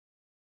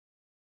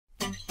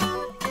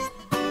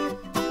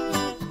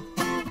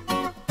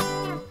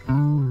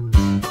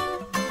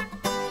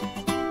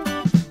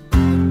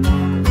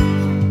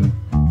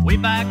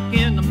back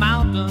in the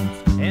mountains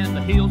and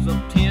the hills of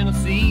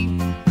Tennessee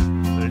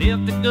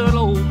lived a good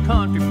old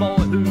country boy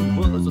who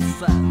was a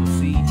sight to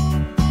see.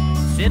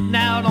 Sitting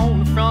out on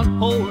the front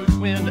porch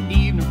when the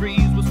evening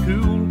breeze was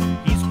cool,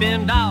 he'd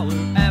spend hour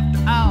after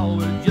hour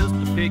just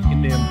a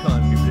picking them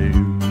country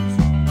blues.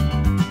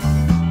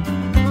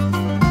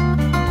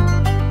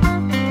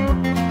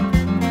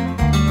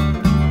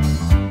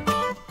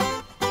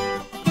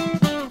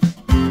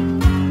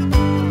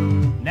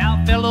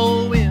 Now a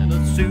fellow in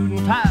a suit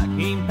and tie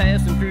came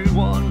passing through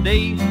one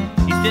day.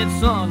 He said,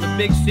 son, the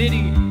big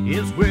city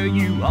is where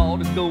you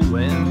ought to go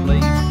and play.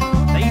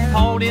 They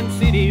called him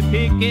city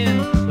picking,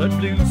 but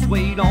blues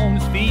swayed on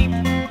his feet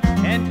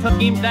and took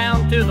him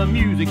down to the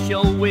music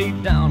show way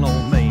down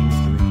on Main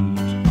Street.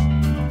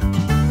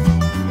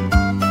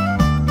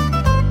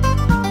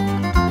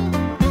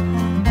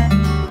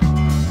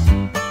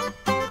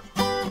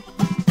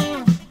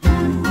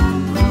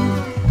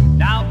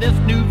 Now this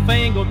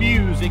newfangled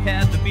music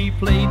had to be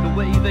played the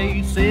way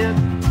they said,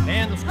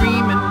 and the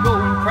screaming,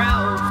 roaring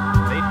crowds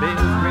made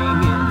bells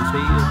ring in his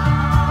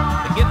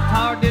head. The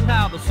guitar didn't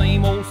have the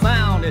same old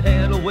sound it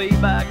had away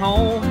back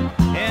home,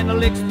 and the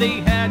licks they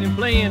had him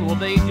playing, well,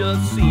 they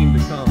just seemed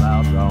to come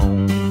out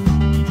wrong.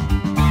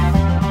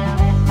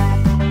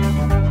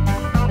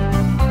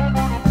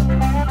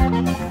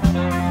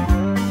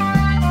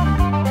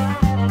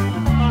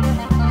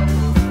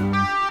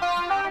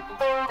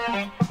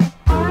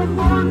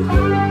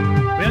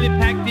 Well, he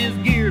packed his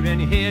gear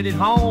and he headed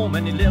home,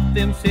 and he left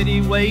them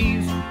city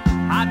ways.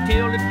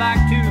 Hightailed it back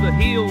to the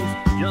hills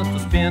just to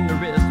spend the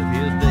rest of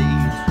his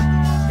days,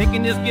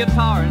 picking his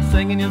guitar and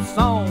singing his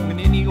song in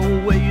any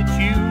old way you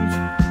choose.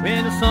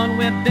 When the sun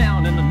went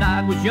down and the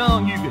night was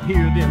young, you could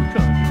hear them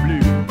country